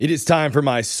It is time for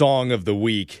my song of the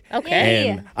week. Okay.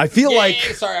 And I feel like...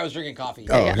 Sorry, I was drinking coffee.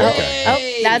 Oh, okay.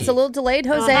 Oh, that's a little delayed,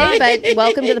 Jose, but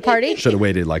welcome to the party. Should have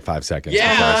waited like 5 seconds before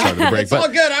I Yeah. started the break. It's all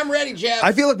good. I'm ready, Jeff.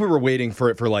 I feel like we were waiting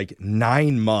for it for like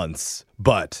 9 months,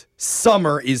 but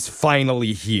summer is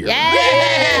finally here. Yeah!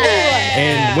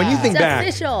 And when you think It's back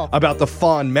official. about the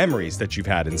fond memories that you've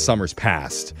had in summers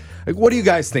past, like, what do you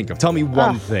guys think of? Tell me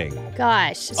one thing.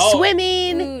 Gosh. Oh.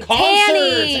 Swimming. Concerts,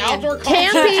 tanning, outdoor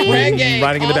concerts, camping. reggae,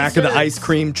 Riding in the back of the concerts. ice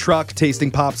cream truck,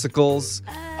 tasting popsicles.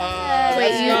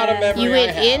 That's not a memory You I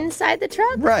went have. inside the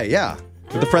truck? Right, yeah.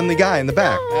 With the friendly guy in the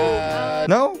back.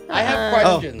 No? I have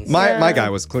Oh, questions. my guy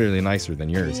was clearly nicer than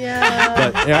yours. Yeah.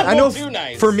 But yeah, I know Too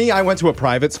nice. for me, I went to a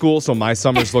private school, so my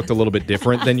summers looked a little bit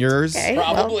different than yours. Okay,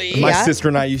 well, Probably. My yeah. sister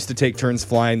and I used to take turns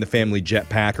flying the family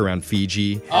jetpack around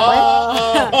Fiji.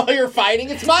 Oh, you're fighting?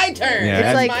 It's my turn.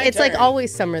 Yeah. It's like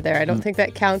always summer there. I don't think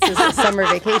that counts as a summer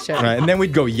vacation. Right, and then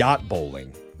we'd go yacht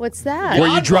bowling, What's that? where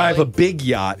you Yacht drive a bowling? big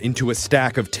yacht into a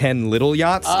stack of 10 little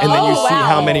yachts, and then you see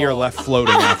how many are left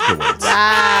floating afterwards.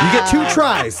 Wow. You get 2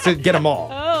 tries to get them all.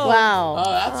 Wow.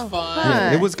 Oh, that's fun.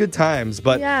 Yeah, it was good times,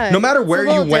 but Yeah, no matter it's a where you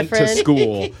little went to different.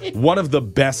 school, one of the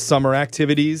best summer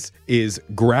activities is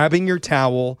grabbing your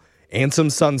towel and some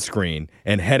sunscreen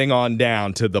and heading on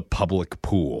down to the public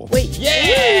pool. Wait,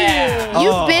 Yeah.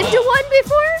 you've been to one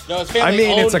before? No, his family I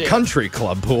mean, it's a owned it. country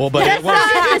club pool, but That's it was,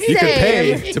 not the you could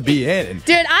same. pay to be in.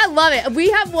 Dude, I love it. We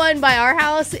have one by our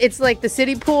house. It's like the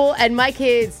city pool, and my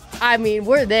kids, I mean,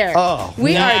 we're there. Oh,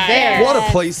 we nice. are there. What a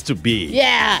place to be.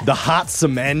 Yeah. The hot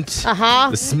cement, Uh-huh.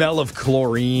 the smell of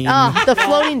chlorine. The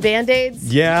floating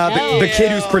Band-Aids. Yeah, the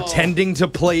kid who's Ew. pretending to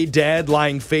play dead,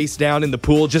 lying face down in the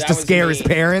pool just That to was scare me. his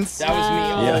parents. That was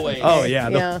me Yeah. always. Oh, yeah.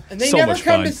 Yeah. And they so never much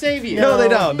come fun. to save you. No, they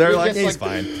don't. They're You're like, just he's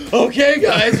fine. Okay,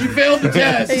 guys, you failed the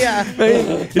test. Yeah.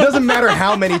 It doesn't matter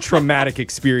how many traumatic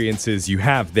experiences you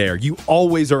have there, you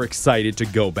always are excited to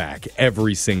go back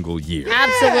every single year.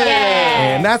 Absolutely.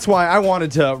 And that's why I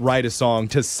wanted to write a song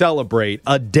to celebrate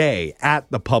a day at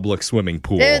the public swimming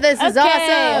pool. Dude, this is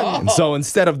awesome. And so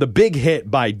instead of the big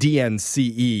hit by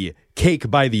DNCE,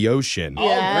 Cake by the Ocean,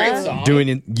 Oh, great song.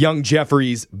 doing Young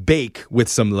Jeffrey's Bake with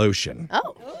some Lotion.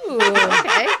 Oh,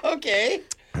 okay. Okay.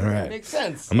 All right. Makes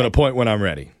sense. I'm going to point when I'm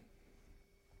ready.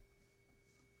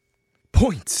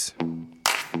 Points.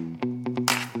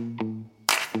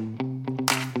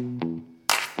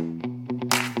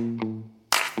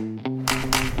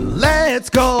 Let's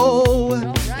go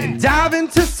and dive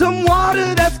into some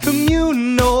water that's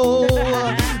communal.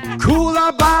 Cool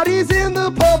our bodies in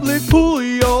the public pool,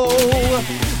 yo.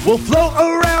 We'll float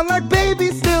around like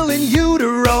babies still in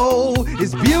utero.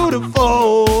 It's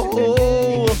beautiful.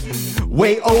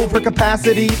 Way over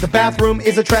capacity, the bathroom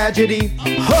is a tragedy.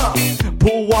 Huh.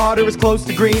 Pool water is close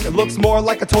to green, it looks more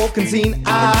like a Tolkien scene.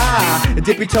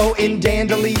 Dip your toe in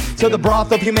dandily to the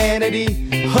broth of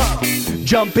humanity. Huh.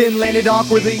 Jump in, landed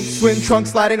awkwardly, swim trunk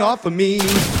sliding off of me.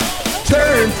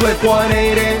 Turn, flip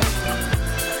 180,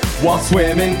 while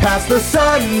swimming past the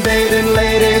sunbathing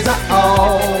ladies.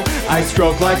 I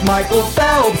stroke like Michael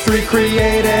Phelps,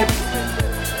 recreated.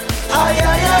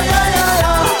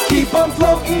 Keep on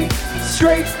floating,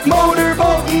 straight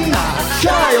motorboating.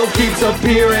 Child keeps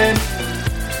appearing.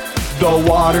 The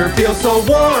water feels so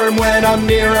warm when I'm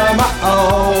near him.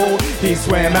 He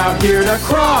swam out here to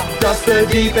crop dust the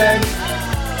deep end.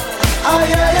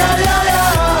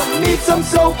 Need some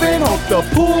soap and hope the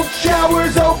pool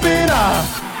shower's open.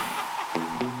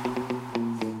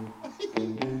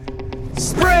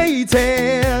 Spray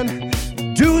tan,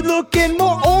 dude looking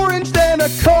more orange than a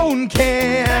cone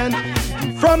can.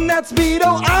 From that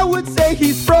Speedo, I would say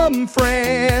he's from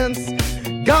France.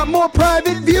 Got more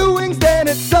private viewings than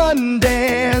at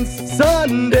Sundance.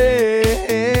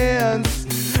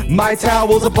 My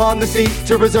towel's upon the seat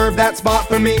to reserve that spot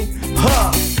for me.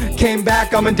 Came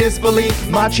back, I'm in disbelief.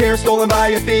 My chair stolen by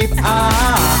a thief.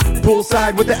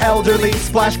 Poolside with the elderly.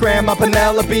 Splash grandma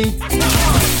Penelope.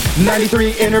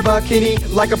 93 in her bikini,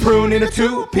 like a prune in a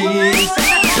two-piece.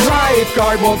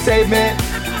 Lifeguard won't save me.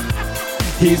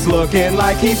 He's looking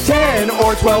like he's 10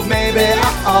 or 12 maybe.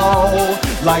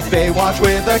 Like Baywatch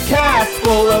with a cast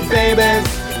full of babies.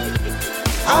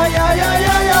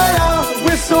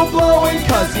 Whistle blowing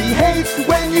cause he hates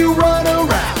when you run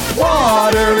around.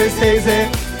 Water is hazy.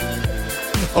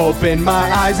 Open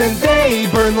my eyes and they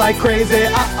burn like crazy.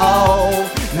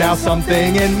 Now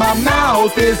something in my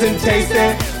mouth isn't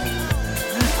tasting.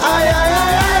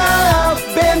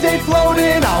 Band-Aid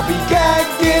floating, I'll be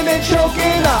gagging and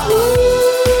choking.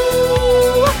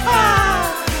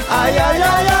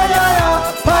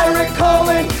 Pirate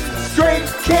calling, straight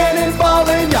cannon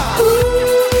falling.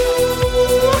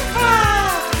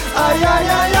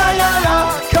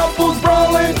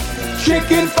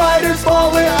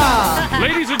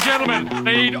 gentlemen,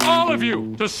 they need all of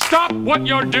you to stop what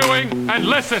you're doing and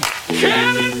listen.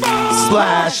 Cannonball!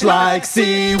 Splash like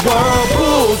SeaWorld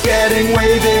pools getting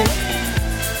wavy,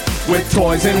 with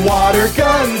toys and water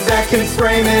guns that can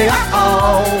spray me.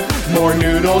 More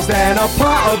noodles than a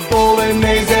pot of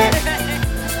bolognese.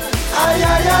 Ay,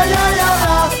 ay, ay, ay,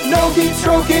 ay, no heat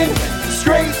stroking,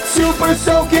 straight super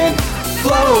soaking.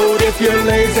 Float if you're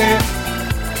lazy.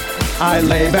 I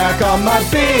lay back on my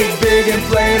big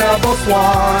inflatable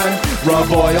swan.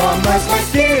 Rub oil on my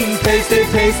skin, paste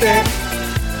it.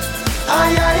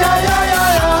 Ay, ay, ay, ay,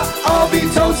 ay, ay. I'll be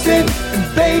toasting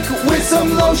and bake with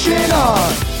some lotion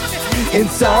on. In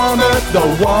summer,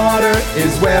 the water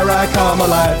is where I come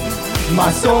alive.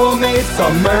 My soulmate's a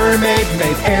mermaid,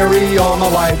 made airy all my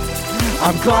life.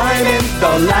 I'm climbing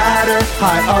the ladder,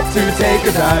 high up to take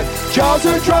a dive. Jaws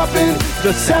are dropping,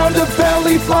 the sound of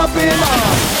belly flopping.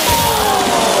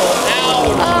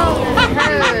 Oh, that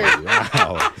hurt.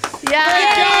 Wow. Yeah.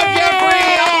 Great job,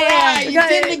 Jeffrey. All right. You No,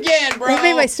 did it again, bro. It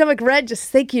made my stomach red just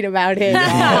thinking about it.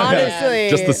 Honestly.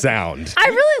 Just the sound. I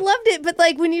really loved it, but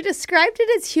like when you described it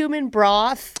as human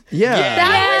broth, Yeah.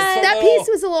 that piece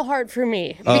was a little hard for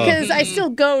me because I still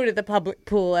go to the public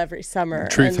pool every summer.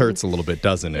 Truth and- hurts a little bit,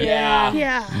 doesn't it? Yeah.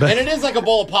 Yeah. And it is like a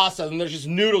bowl of pasta, and there's just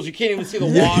noodles. You can't even see the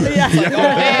water. It's like, make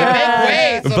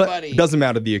way, somebody. But doesn't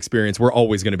matter the experience. We're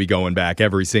always going to be going back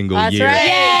every single That's year. right.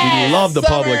 Yes. We love the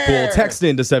public Summer. pool. Text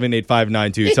in to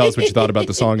 78592. Tell us what you thought about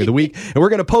the song of the week. And we're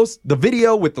going to post the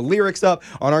video with the lyrics up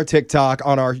on our TikTok,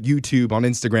 on our YouTube, on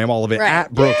Instagram, all of it Right.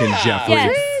 at Brooke and Jeffrey.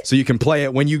 Yes. So you can play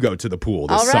it when you go to the pool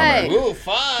this All right. summer. Ooh,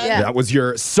 fun. Yeah. That was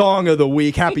your song of the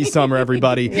week. Happy summer,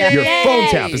 everybody. Your phone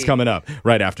tap is coming up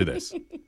right after this.